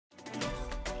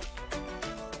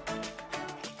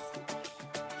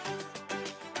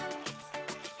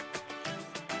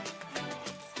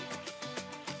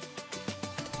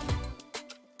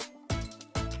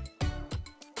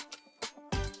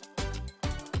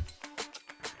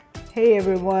Hey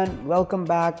everyone, welcome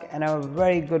back and a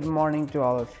very good morning to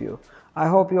all of you. I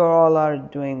hope you all are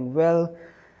doing well.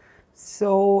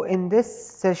 So in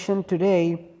this session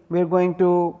today, we're going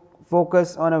to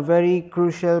focus on a very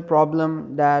crucial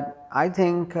problem that I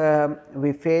think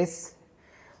we face.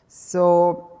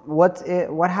 So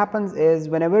what happens is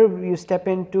whenever you step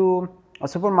into a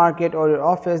supermarket or your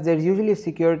office, there's usually a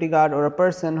security guard or a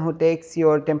person who takes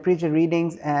your temperature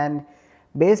readings, and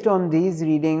based on these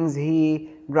readings he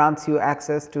grants you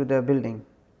access to the building.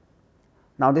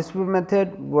 Now this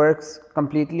method works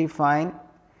completely fine.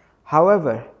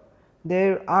 However,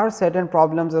 there are certain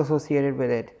problems associated with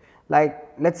it. Like,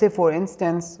 let's say for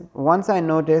instance, once I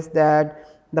noticed that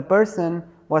the person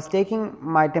was taking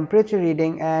my temperature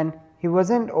reading and he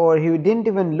didn't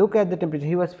even look at the temperature.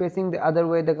 He was facing the other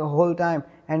way the whole time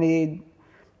and he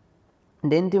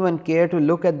didn't even care to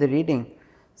look at the reading.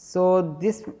 So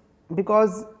this,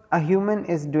 because a human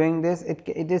is doing this,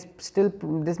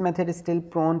 this method is still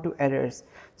prone to errors.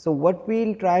 So what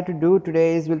we'll try to do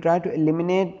today is we'll try to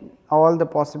eliminate all the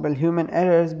possible human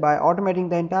errors by automating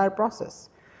the entire process.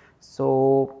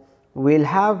 So we'll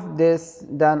have this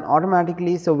done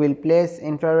automatically. So we'll place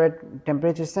infrared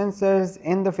temperature sensors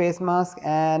in the face mask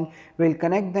and we'll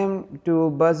connect them to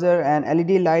buzzer and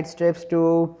LED light strips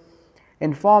to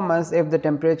inform us if the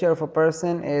temperature of a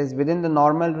person is within the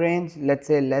normal range, let's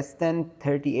say less than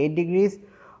 38 degrees,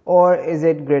 or is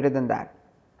it greater than that.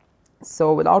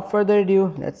 So without further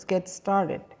ado, let's get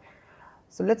started.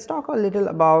 So let's talk a little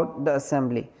about the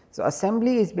assembly. So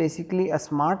assembly is basically a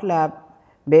smart lab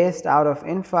based out of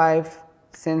In5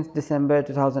 since December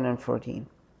 2014,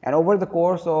 and over the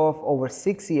course of over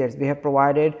 6 years we have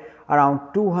provided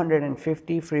around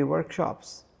 250 free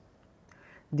workshops.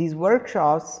 These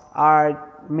workshops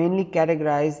are mainly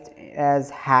categorized as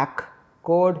hack,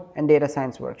 code and data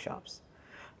science workshops.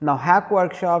 Now hack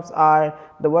workshops are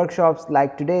the workshops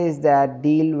like today's that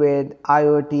deal with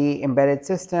IoT, embedded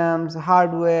systems,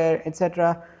 hardware,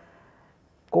 etc.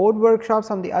 Code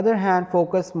workshops on the other hand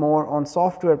focus more on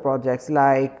software projects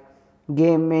like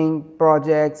gaming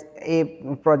projects,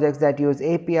 projects that use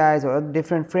APIs or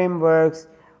different frameworks,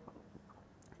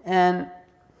 and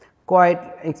quite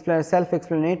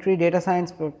self-explanatory. Data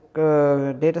science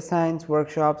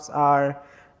workshops are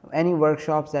any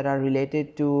workshops that are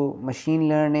related to machine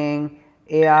learning,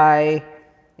 AI,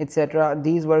 etc.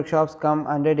 These workshops come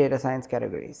under data science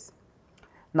categories.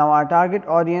 Now our target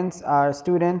audience are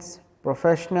students,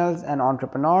 professionals and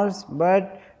entrepreneurs,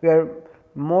 but we are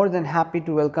more than happy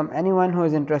to welcome anyone who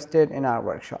is interested in our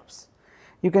workshops.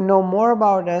 You can know more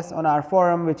about us on our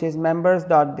forum, which is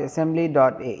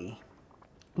members.theassembly.ae.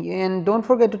 And don't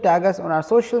forget to tag us on our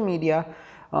social media,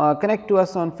 connect to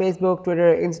us on Facebook,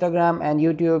 Twitter, Instagram and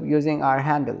YouTube using our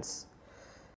handles.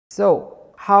 So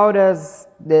how does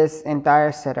this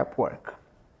entire setup work?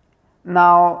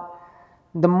 Now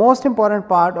the most important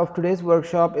part of today's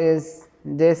workshop is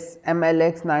this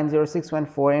MLX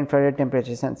 90614 infrared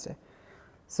temperature sensor.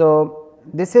 So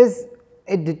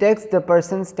it detects the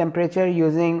person's temperature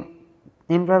using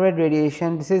infrared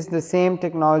radiation. This is the same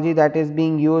technology that is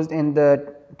being used in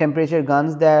the temperature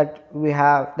guns that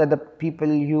the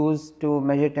people use to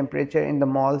measure temperature in the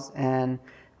malls and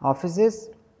offices.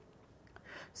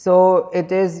 So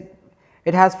it has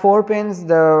 4 pins,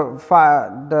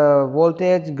 the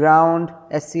voltage, ground,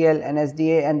 SCL and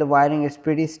SDA, and the wiring is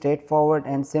pretty straightforward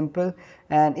and simple,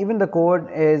 and even the code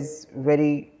is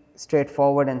very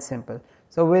straightforward and simple.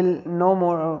 So you'll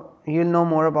know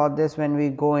more about this when we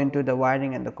go into the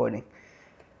wiring and the coding.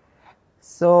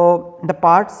 So the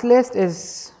parts list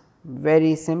is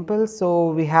very simple.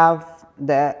 So we have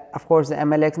of course the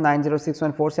MLX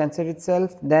 90614 sensor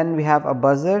itself, then we have a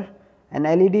buzzer, an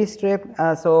LED strip.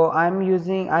 So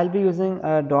I'll be using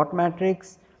a dot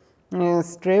matrix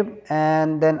strip,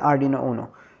 and then Arduino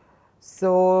Uno.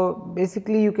 So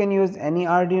basically you can use any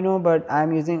Arduino, but I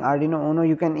am using Arduino Uno.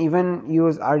 You can even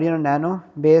use Arduino Nano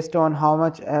based on how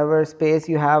much ever space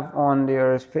you have on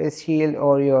your face shield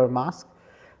or your mask.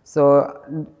 So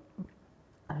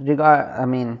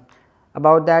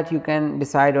about that you can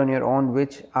decide on your own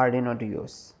which Arduino to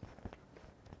use.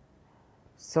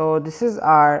 So this is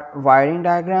our wiring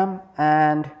diagram,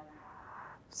 and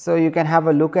so you can have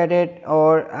a look at it,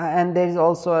 and there is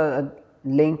also a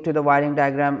link to the wiring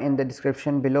diagram in the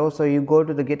description below. So you go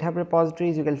to the GitHub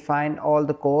repositories, you will find all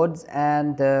the codes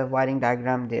and the wiring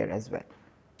diagram there as well.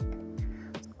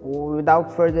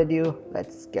 Without further ado,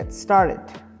 let's get started.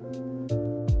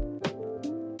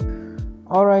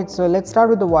 Alright, so let's start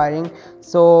with the wiring.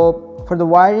 So for the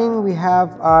wiring we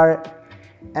have our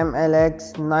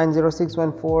MLX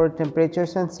 90614 temperature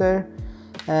sensor,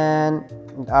 and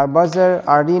our buzzer,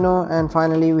 Arduino, and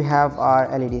finally we have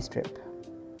our LED strip.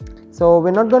 So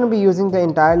we're not going to be using the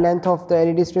entire length of the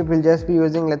LED strip, we'll just be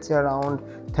using, let's say, around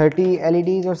 30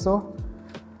 LEDs or so.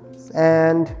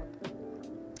 And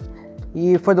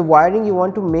for the wiring, you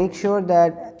want to make sure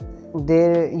that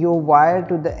you wire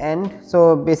to the end.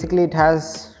 So basically it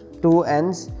has two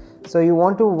ends, so you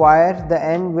want to wire the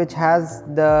end which has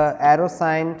the arrow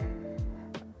sign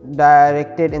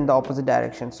directed in the opposite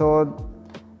direction. So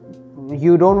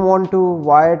you don't want to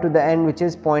wire to the end which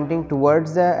is pointing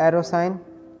towards the arrow sign.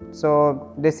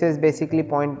 So this is basically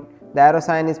the arrow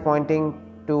sign is pointing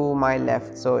to my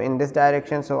left, so in this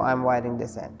direction, so I'm wiring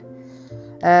this end.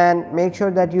 And make sure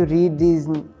that you read these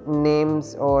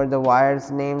names or the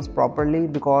wires names properly,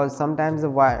 because sometimes the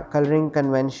wire coloring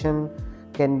convention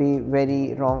can be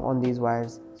very wrong on these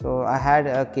wires. So I had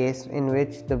a case in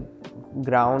which the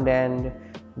ground and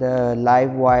the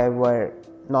live wire were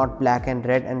not black and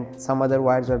red, and some other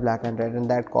wires were black and red, and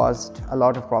that caused a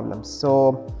lot of problems.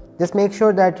 So just make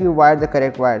sure that you wire the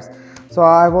correct wires. So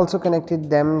I've also connected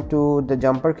them to the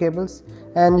jumper cables,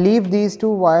 and leave these two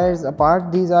wires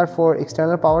apart. These are for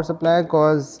external power supply,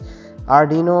 because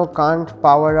Arduino can't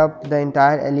power up the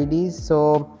entire LEDs.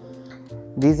 So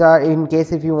these are in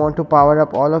case if you want to power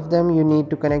up all of them, you need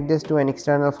to connect this to an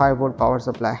external 5-volt power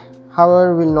supply.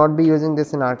 However, we'll not be using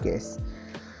this in our case.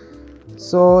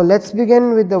 So let's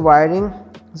begin with the wiring.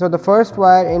 So the first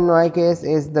wire in my case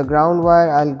is the ground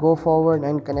wire. I'll go forward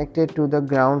and connect it to the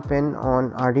ground pin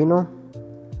on Arduino.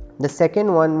 The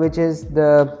second one, which is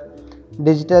the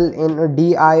digital in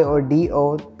DI or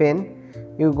DO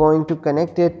pin, you're going to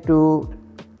connect it to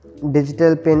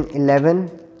digital pin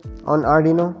 11 on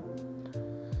Arduino.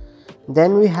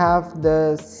 Then we have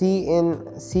the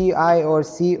CI or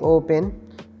CO pin,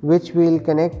 which we'll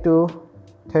connect to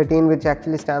 13, which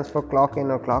actually stands for clock in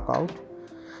or clock out.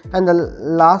 And the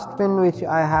last pin which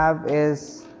I have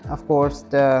is of course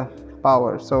the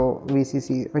power, so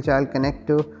VCC, which I'll connect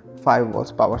to 5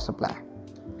 volts power supply.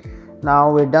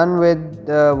 Now we're done with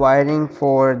the wiring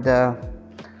for the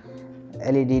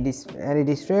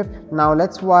LED strip. Now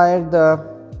let's wire the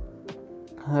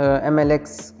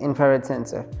MLX infrared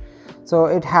sensor. So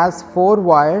it has 4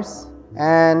 wires,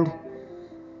 and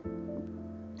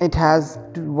it has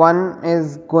one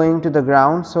is going to the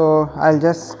ground, so I'll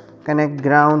just connect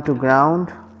ground to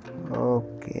ground.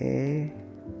 Okay,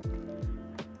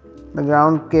 the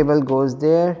ground cable goes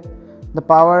there. The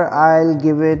power, I'll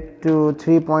give it to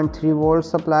 3.3 volt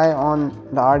supply on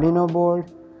the Arduino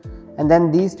board. And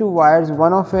then these two wires,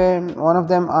 one of them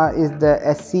is the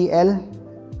SCL,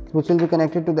 which will be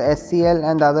connected to the SCL,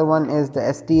 and the other one is the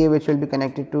SDA, which will be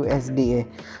connected to SDA.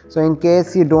 So in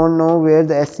case you don't know where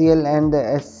the SCL and the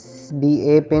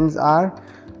SDA pins are,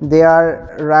 they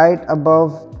are right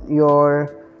above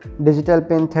your digital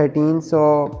pin 13.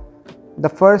 So the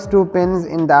first 2 pins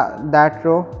in that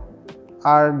row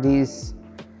are these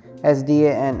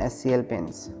SDA and SCL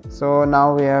pins. So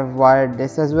now we have wired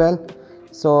this as well.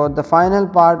 So the final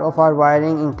part of our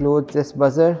wiring includes this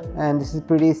buzzer, and this is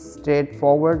pretty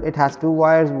straightforward. It has 2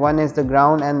 wires, one is the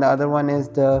ground and the other one is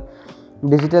the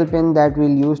digital pin that we'll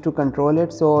use to control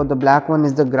it. So the black one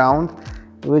is the ground,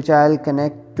 which I'll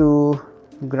connect to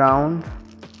ground.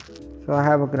 So I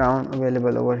have a ground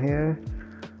available over here,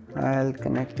 I'll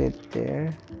connect it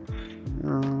there.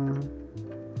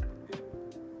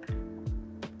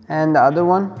 And the other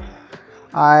one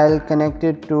I'll connect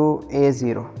it to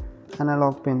A0,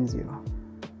 analog pin 0.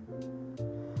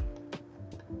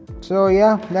 So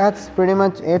yeah, that's pretty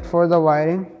much it for the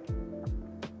wiring.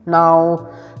 Now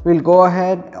we'll go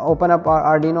ahead, open up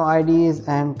our Arduino IDEs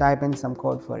and type in some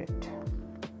code for it.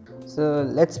 So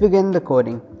let's begin the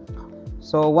coding.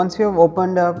 So once you have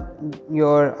opened up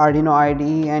your Arduino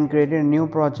IDE and created a new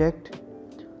project,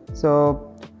 so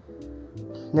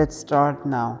let's start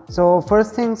now. So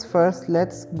first things first,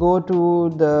 let's go to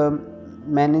the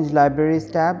manage libraries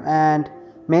tab and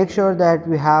make sure that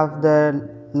we have the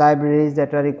libraries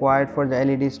that are required for the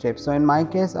LED strip. So in my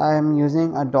case, I am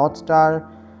using a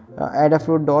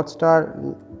Adafruit dot star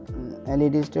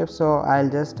LED strip, so I'll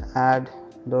just add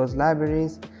those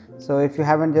libraries. So if you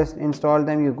haven't just installed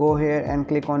them, you go here and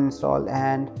click on install,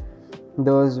 and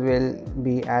those will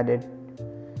be added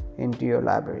into your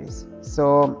libraries.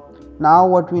 So now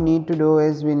what we need to do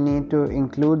is we need to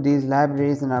include these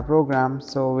libraries in our program.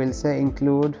 So we'll say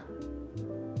include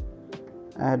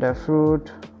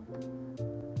Adafruit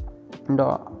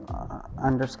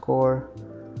underscore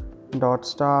dot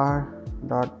star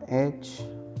dot h,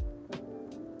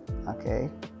 okay,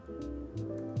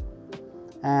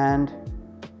 and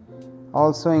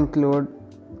also include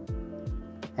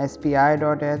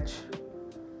spi.h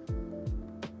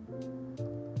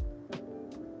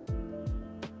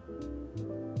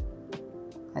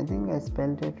I think I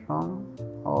spelled it wrong,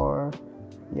 or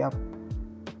yup,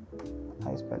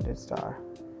 I spelled it star,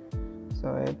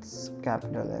 so it's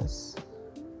capital S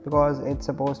because it's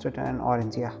supposed to turn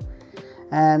orange. Yeah,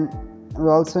 and we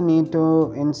also need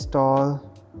to install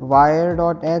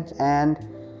wire.h and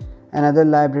another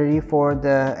library for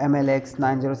the MLX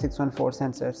 90614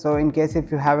 sensor. So in case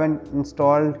if you haven't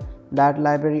installed that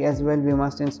library as well, we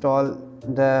must install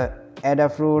the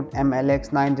Adafruit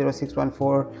MLX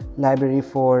 90614 library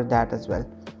for that as well.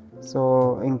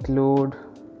 So include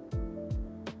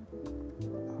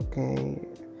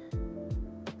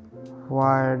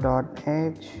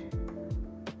wire.h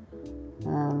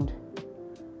and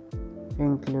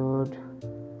include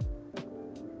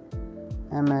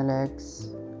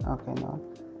MLX, not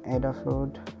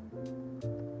Adafruit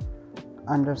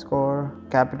underscore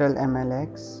capital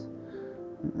MLX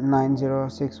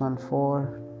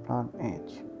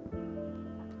 90614.h.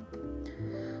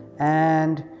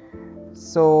 and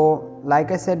so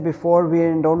like I said before, we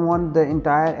don't want the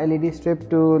entire LED strip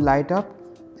to light up,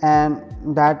 and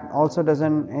that also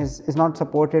is not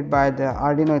supported by the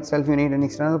Arduino itself. You need an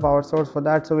external power source for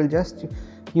that, so we'll just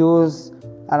use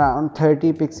around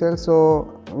 30 pixels.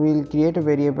 So we'll create a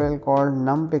variable called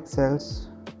numpixels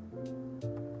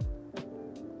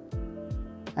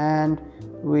and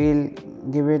we'll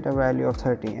give it a value of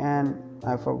 30, and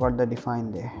I forgot the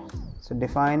define there, so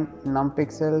define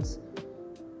numpixels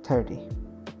 30.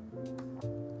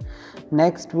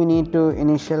 Next we need to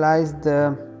initialize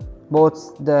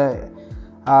both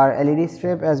our LED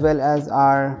strip as well as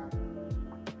our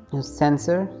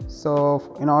sensor. So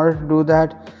in order to do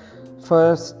that,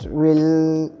 first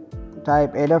we'll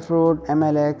type Adafruit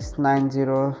MLX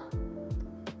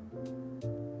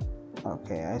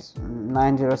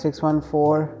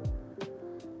 90614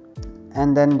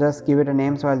 and then just give it a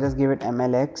name. So I'll just give it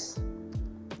MLX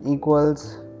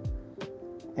equals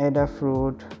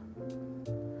Adafruit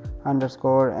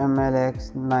underscore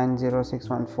MLX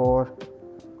 90614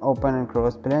 open and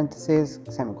close parentheses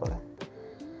semicolon.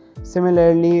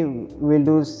 Similarly, we'll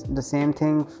do the same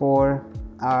thing for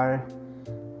our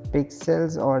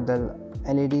pixels or the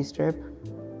LED strip.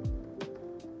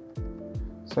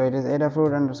 So it is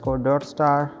Adafruit underscore dot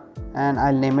star and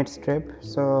I'll name it strip.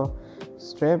 So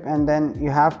strip, and then you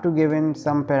have to give in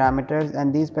some parameters,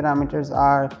 and these parameters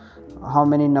are how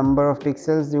many number of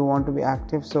pixels you want to be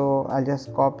active. So I'll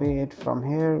just copy it from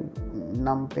here,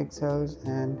 num pixels,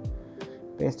 and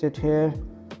paste it here.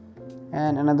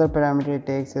 And another parameter it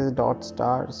takes is dot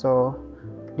star, so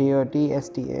dot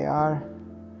star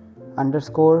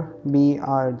underscore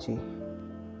brg.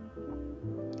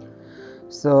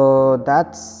 So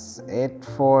that's it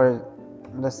for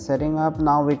the setting up.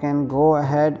 Now we can go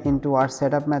ahead into our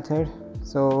setup method.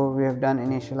 So we have done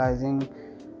initializing,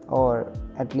 or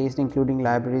at least including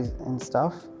libraries and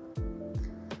stuff.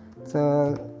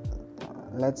 So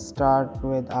let's start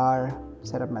with our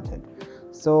setup method.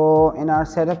 So in our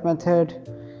setup method,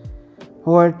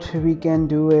 what we can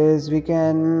do is we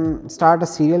can start a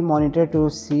serial monitor to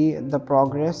see the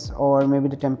progress or maybe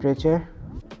the temperature,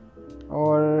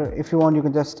 or if you want you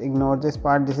can just ignore this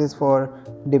part. This is for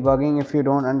debugging. If you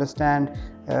don't understand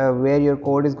where your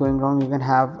code is going wrong, you can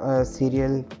have a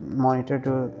serial monitor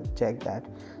to check that.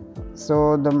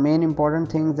 So the main important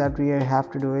things that we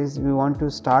have to do is we want to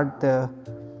start the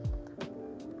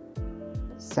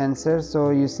sensor. So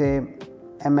you say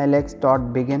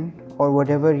mlx.begin or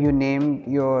whatever you named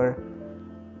your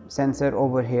sensor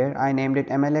over here. I named it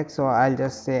MLX, so I'll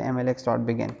just say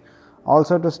mlx.begin.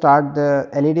 Also to start the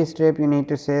LED strip, you need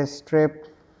to say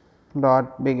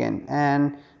strip.begin,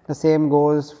 and the same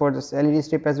goes for this LED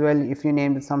strip as well. If you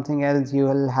named it something else, you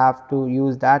will have to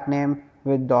use that name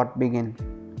with .begin,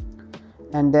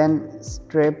 and then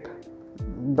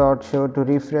strip.show to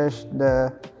refresh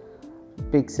the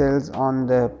pixels on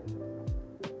the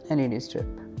LED strip.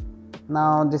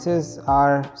 Now this is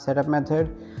our setup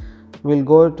method. We'll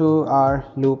go to our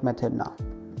loop method now.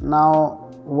 Now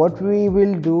what we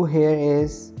will do here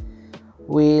is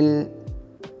we'll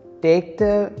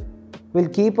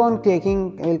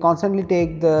constantly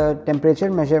take the temperature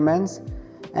measurements,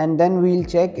 and then we'll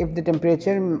check if the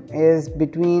temperature is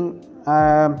between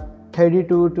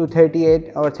 32 to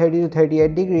 38 or 30 to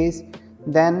 38 degrees,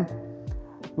 then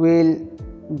we'll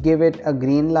give it a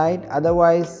green light.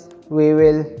 Otherwise we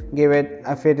will give it,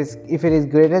 if it is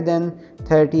greater than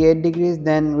 38 degrees,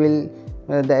 then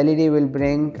the LED will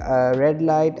bring a red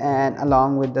light and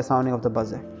along with the sounding of the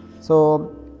buzzer.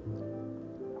 So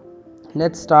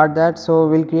let's start that. So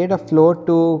we'll create a float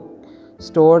to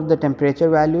store the temperature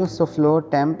values. So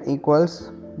float temp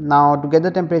equals, now to get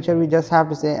the temperature we just have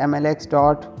to say mlx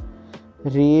dot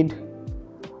read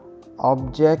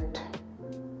object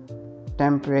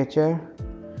temperature,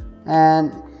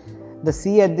 and the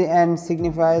C at the end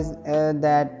signifies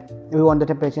that we want the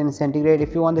temperature in centigrade.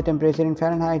 If you want the temperature in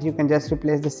Fahrenheit, you can just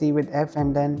replace the C with F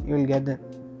and then you will get the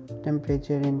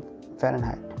temperature in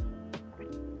Fahrenheit.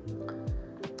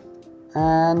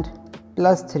 And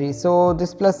 +3, so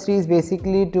this +3 is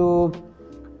basically to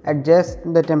adjust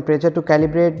the temperature, to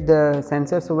calibrate the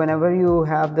sensor. So whenever you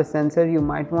have the sensor, you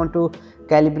might want to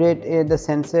calibrate the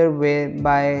sensor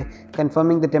by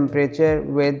confirming the temperature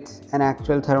with an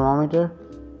actual thermometer.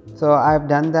 So I have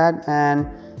done that, and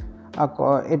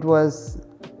it was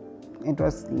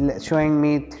showing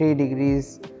me 3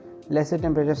 degrees lesser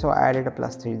temperature, so I added a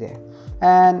 +3 there.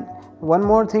 And one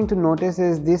more thing to notice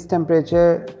is this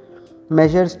temperature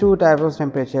measures two types of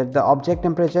temperature, the object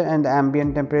temperature and the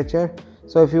ambient temperature.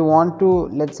 So if you want to,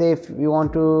 let's say if you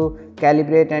want to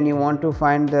calibrate and you want to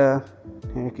find the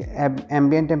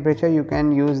ambient temperature, you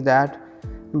can use that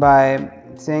by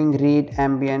saying read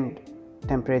ambient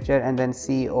temperature and then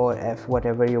C or F,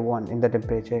 whatever you want in the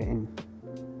temperature in.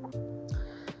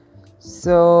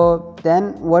 So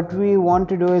then what we want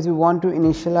to do is we want to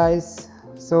initialize.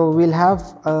 So we'll have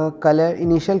a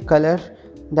initial color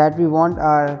that we want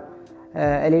our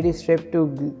LED strip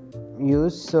to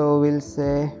use. So we'll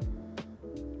say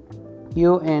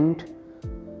uint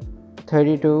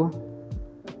 32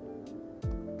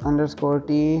 underscore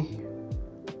t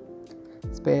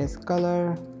space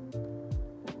color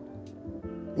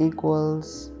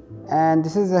equals, and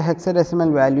this is a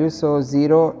hexadecimal value, so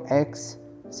 0x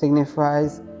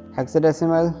signifies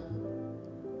hexadecimal,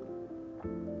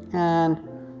 and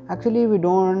actually we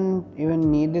don't even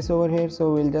need this over here,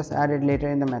 so we'll just add it later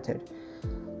in the method.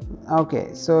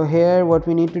 Okay, so here what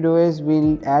we need to do is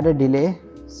we'll add a delay.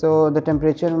 So the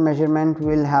temperature measurement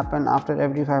will happen after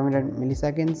every 500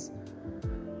 milliseconds,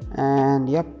 and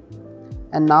yep.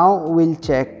 And now we'll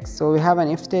check. So we have an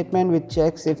if statement which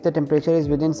checks if the temperature is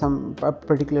within some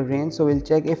particular range. So we'll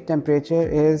check if temperature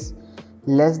is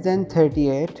less than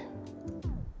 38,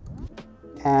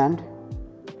 and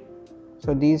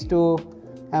so these two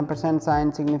ampersand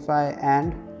signs signify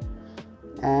and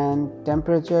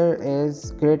temperature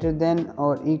is greater than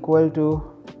or equal to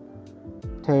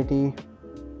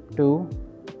 32.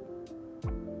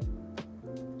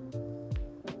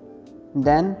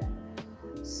 Then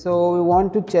so we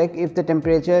want to check if the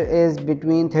temperature is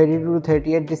between 32 to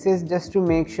 38. This is just to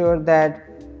make sure that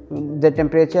the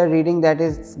temperature reading that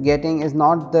is getting is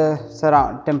not the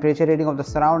temperature reading of the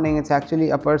surrounding. It's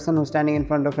actually a person who's standing in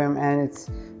front of him, and it's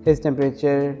his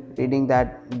temperature reading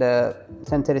that the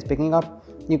sensor is picking up.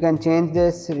 You can change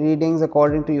this readings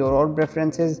according to your own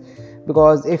preferences,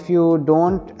 because if you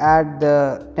don't add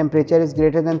the temperature is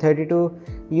greater than 32,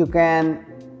 you can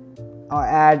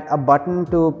add a button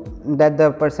that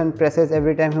the person presses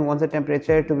every time he wants the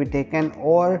temperature to be taken.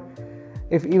 Or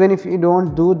even if you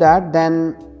don't do that,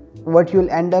 then what you'll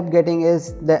end up getting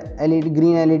is the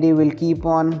green LED will keep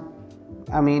on,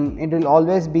 it will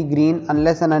always be green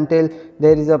unless and until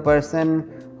there is a person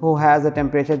who has a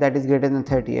temperature that is greater than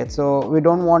 38. So we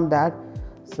don't want that,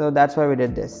 so that's why we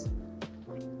did this.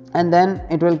 And then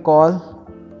it will call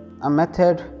a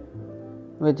method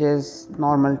which is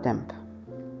normal temp.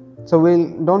 So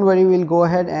don't worry, we'll go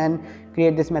ahead and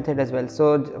create this method as well.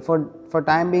 So for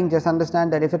time being, just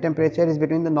understand that if the temperature is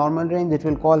between the normal range, it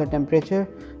will call a temperature,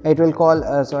 it will call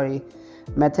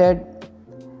method,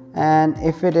 and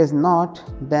if it is not,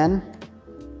 then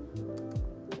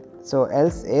so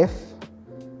else if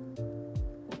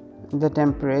the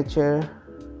temperature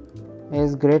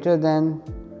is greater than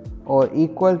or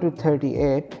equal to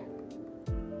 38,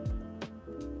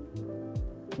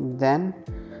 then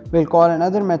we'll call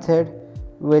another method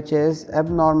which is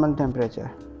abnormal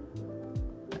temperature,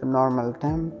 abnormal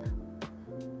temp.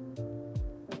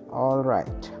 All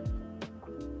right,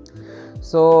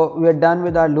 so we are done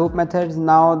with our loop methods.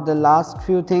 Now the last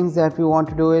few things that we want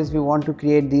to do is we want to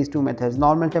create these two methods,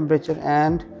 normal temperature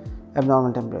and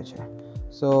abnormal temperature.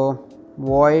 So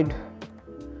void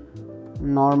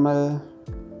normal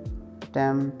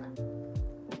temp,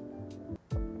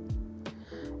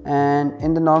 and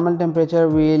in the normal temperature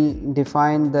we'll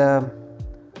define the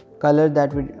color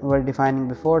that we were defining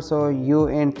before. So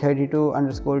uint 32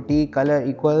 underscore t color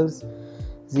equals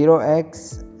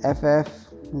 0x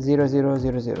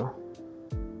ff0000.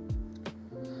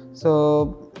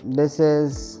 So this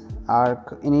is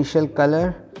our initial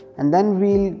color, and then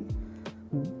we'll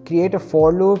create a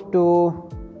for loop to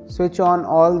switch on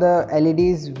all the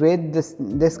LEDs with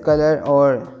this color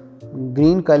or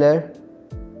green color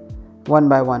one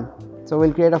by one. So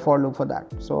we'll create a for loop for that.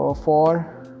 So for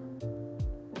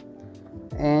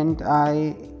int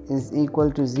I is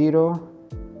equal to 0,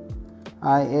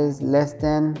 I is less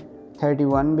than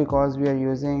 31 because we are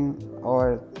using,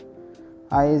 or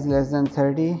I is less than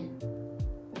 30,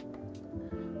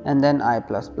 and then I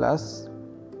plus plus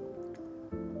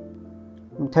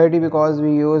 30 because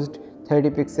we used 30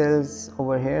 pixels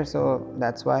over here, so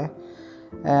that's why.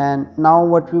 And now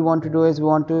what we want to do is we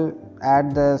want to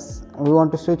add this, we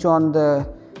want to switch on the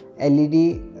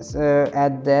LED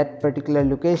at that particular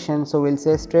location. So we'll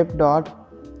say strip dot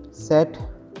set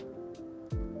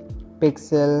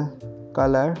pixel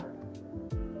color,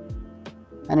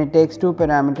 and it takes two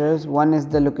parameters. One is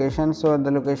the location, so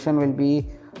the location will be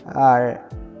our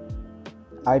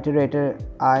iterator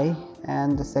I,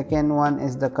 and the second one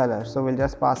is the color. So we'll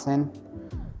just pass in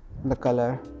the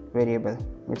color variable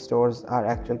which stores our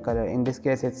actual color. In this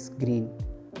case it's green.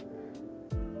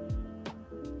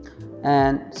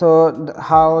 And so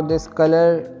how this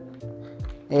color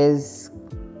is,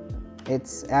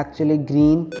 it's actually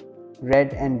green,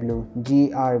 red and blue,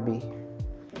 GRB.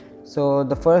 So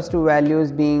the first two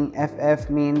values being FF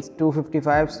means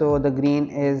 255, so the green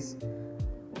is,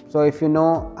 so if you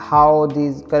know how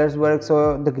these colors work,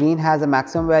 so the green has a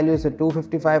maximum value, so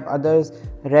 255, others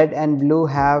red and blue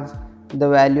have the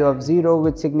value of 0,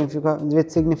 which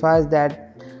signifies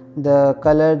that the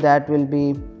color that will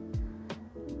be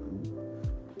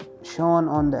shown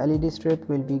on the LED strip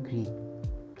will be green.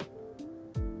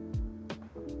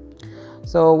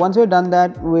 So once we've done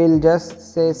that, we'll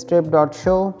just say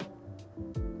strip.show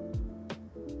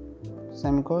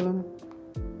semicolon,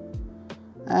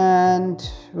 and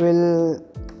we'll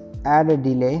add a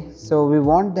delay. So we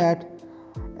want that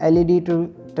LED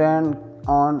to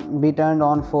be turned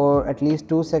on for at least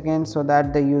 2 seconds so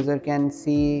that the user can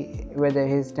see whether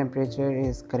his temperature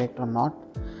is correct or not.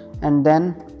 And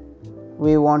then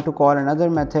we want to call another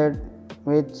method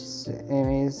which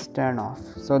is turn off.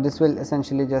 So this will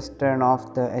essentially just turn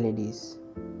off the LEDs.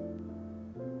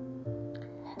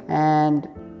 And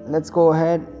let's go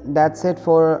ahead, that's it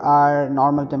for our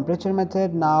normal temperature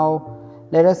method. Now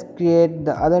let us create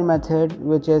the other method,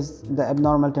 which is the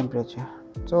abnormal temperature.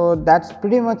 So that's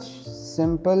pretty much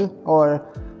simple, or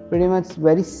pretty much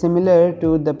very similar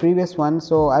to the previous one.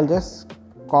 So I'll just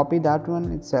copy that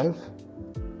one itself.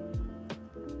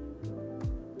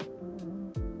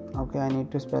 Okay, I need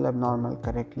to spell abnormal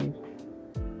correctly.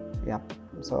 Yep,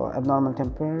 so abnormal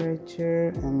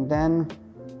temperature, and then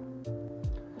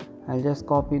I'll just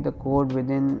copy the code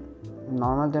within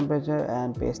normal temperature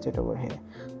and paste it over here.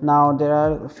 Now there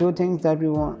are a few things that we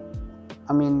want,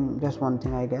 I mean just one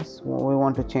thing I guess we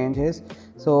want to change is,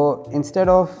 so instead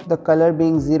of the color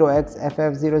being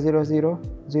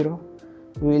 0xFF0000,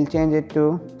 we'll change it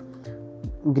to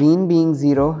green being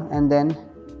 0 and then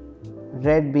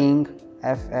red being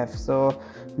FF. So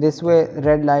this way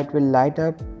red light will light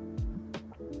up,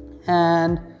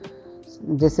 and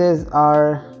this is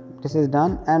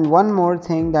done. And one more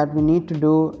thing that we need to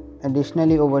do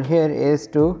additionally over here is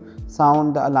to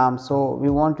sound the alarm. So we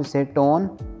want to say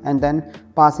tone and then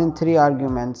pass in 3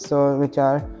 arguments, so which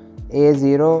are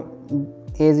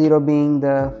A0 being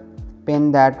the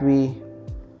pin that we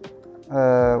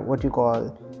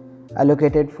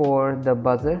allocated for the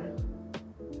buzzer,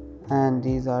 and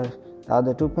these are the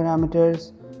other 2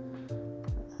 parameters,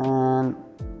 and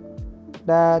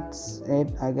that's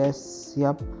it I guess.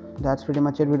 Yep, that's pretty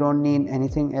much it. We don't need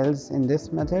anything else in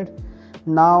this method.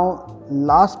 Now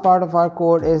last part of our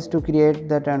code is to create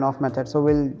the turn off method, so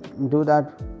we'll do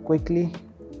that quickly.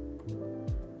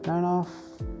 Turn off,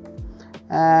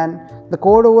 and the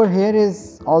code over here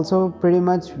is also pretty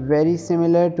much very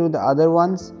similar to the other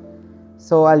ones.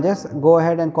 So I'll just go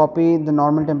ahead and copy the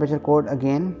normal temperature code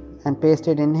again and paste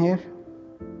it in here.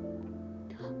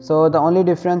 So the only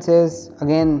difference is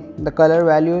again the color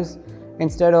values,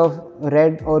 instead of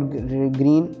red or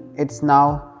green, it's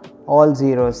now all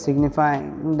zeros,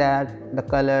 signifying that the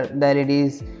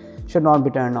LEDs should not be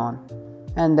turned on.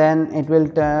 And then it will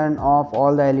turn off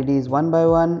all the LEDs one by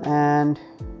one, and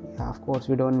yeah, of course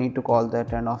we don't need to call the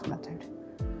turn off method,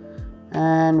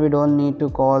 and we don't need to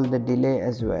call the delay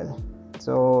as well.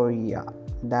 So yeah,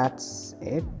 that's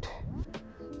it.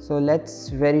 So let's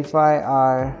verify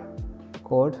our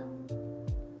code.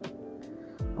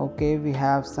 Okay, we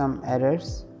have some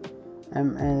errors.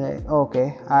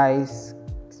 Okay, I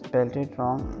spelled it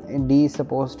wrong. D is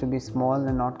supposed to be small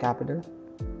and not capital.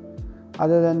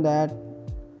 Other than that,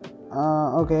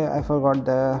 okay, I forgot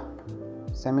the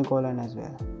semicolon as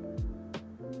well.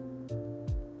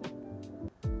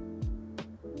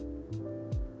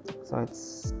 So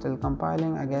it's still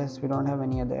compiling. I guess we don't have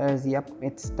any other errors. Yep,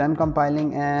 it's done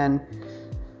compiling, and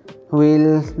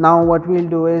now what we'll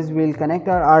do is we'll connect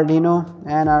our Arduino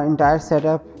and our entire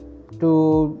setup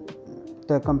to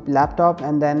the laptop,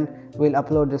 and then we'll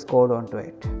upload this code onto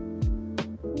it.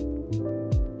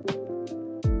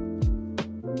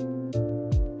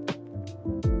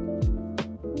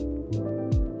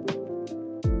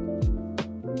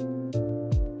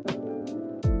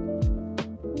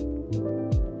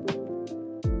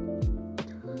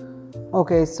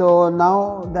 Okay, so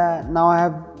now I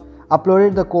have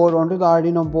uploaded the code onto the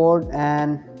Arduino board,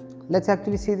 and let's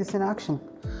actually see this in action.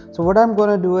 So what I'm going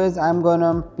to do is I'm going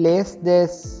to place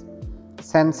this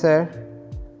sensor,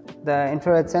 the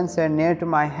infrared sensor, near to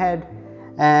my head,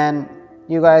 and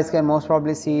you guys can most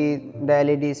probably see the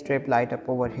LED strip light up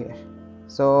over here.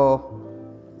 So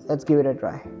let's give it a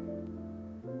try.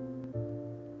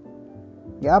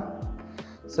 Yep.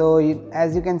 So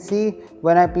as you can see,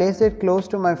 when I place it close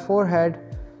to my forehead,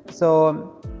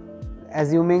 so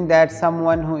assuming that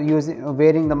someone who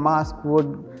wearing the mask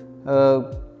would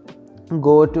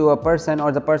go to a person,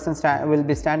 or the person will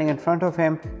be standing in front of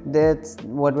him, that's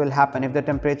what will happen. If the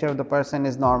temperature of the person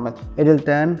is normal, it will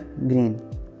turn green.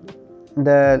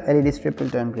 The LED strip will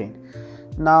turn green.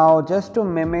 Now, just to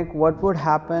mimic what would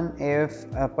happen if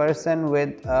a person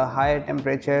with a higher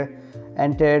temperature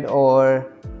entered,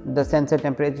 or the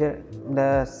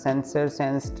sensor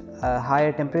sensed a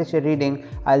higher temperature reading,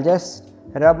 I'll just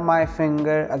rub my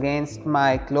finger against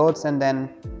my clothes and then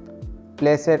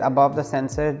place it above the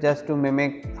sensor just to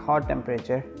mimic hot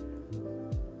temperature.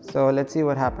 So let's see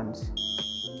what happens.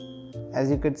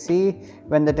 As you could see,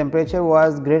 when the temperature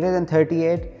was greater than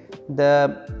 38,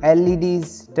 the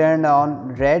LEDs turned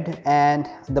on red and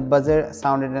the buzzer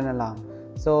sounded an alarm.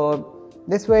 So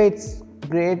this way it's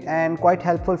great and quite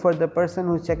helpful for the person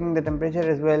who's checking the temperature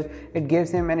as well. It gives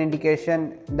him an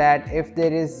indication that if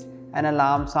there is an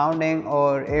alarm sounding,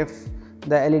 or if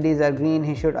the LEDs are green,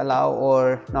 he should allow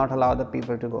or not allow the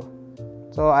people to go.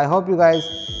 So I hope you guys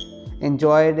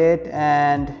enjoyed it,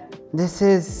 and this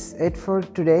is it for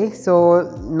today. So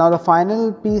now the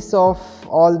final piece of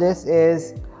all this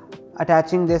is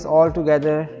attaching this all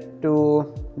together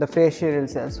to the face shield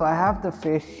itself. So I have the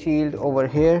face shield over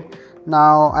here.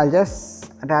 Now I'll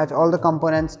just attach all the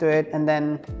components to it, and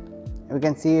then we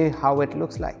can see how it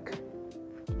looks like.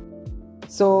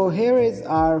 So here is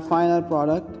our final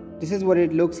product. This is what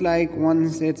it looks like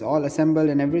once it's all assembled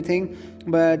and everything.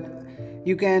 But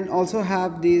you can also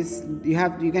have this,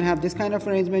 you can have this kind of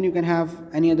arrangement, you can have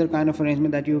any other kind of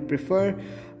arrangement that you prefer.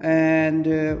 And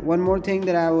one more thing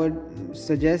that I would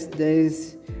suggest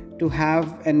is to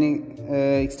have an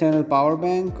external power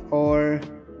bank, or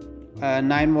a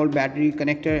 9-volt battery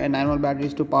connector, and 9-volt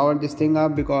batteries to power this thing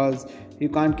up, because you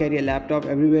can't carry a laptop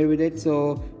everywhere with it.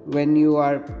 So when you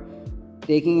are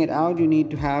taking it out, you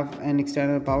need to have an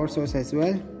external power source as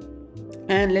well.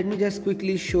 And let me just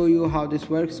quickly show you how this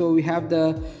works. So we have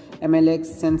the MLX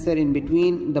sensor in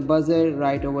between, the buzzer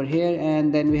right over here,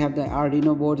 and then we have the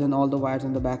Arduino boards and all the wires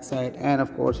on the back side, and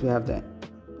of course we have the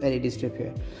LED strip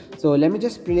here. So let me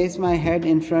just place my head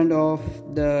in front of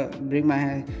bring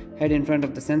my head in front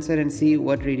of the sensor and see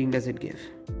what reading does it give.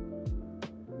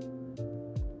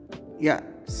 Yeah,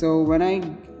 so when I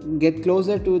get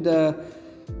closer to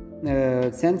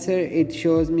the sensor, it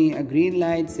shows me a green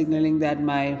light signaling that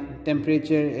my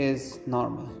temperature is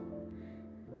normal.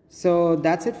 So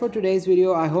that's it for today's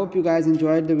video. I hope you guys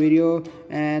enjoyed the video,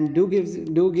 and do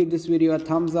give this video a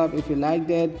thumbs up if you liked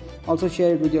it. Also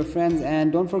share it with your friends,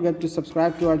 and don't forget to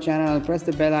subscribe to our channel and press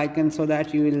the bell icon so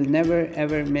that you will never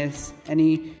ever miss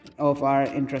any of our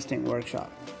interesting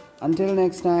workshop. Until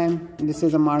next time, this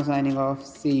is Amar signing off.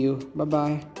 See you. Bye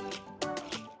bye.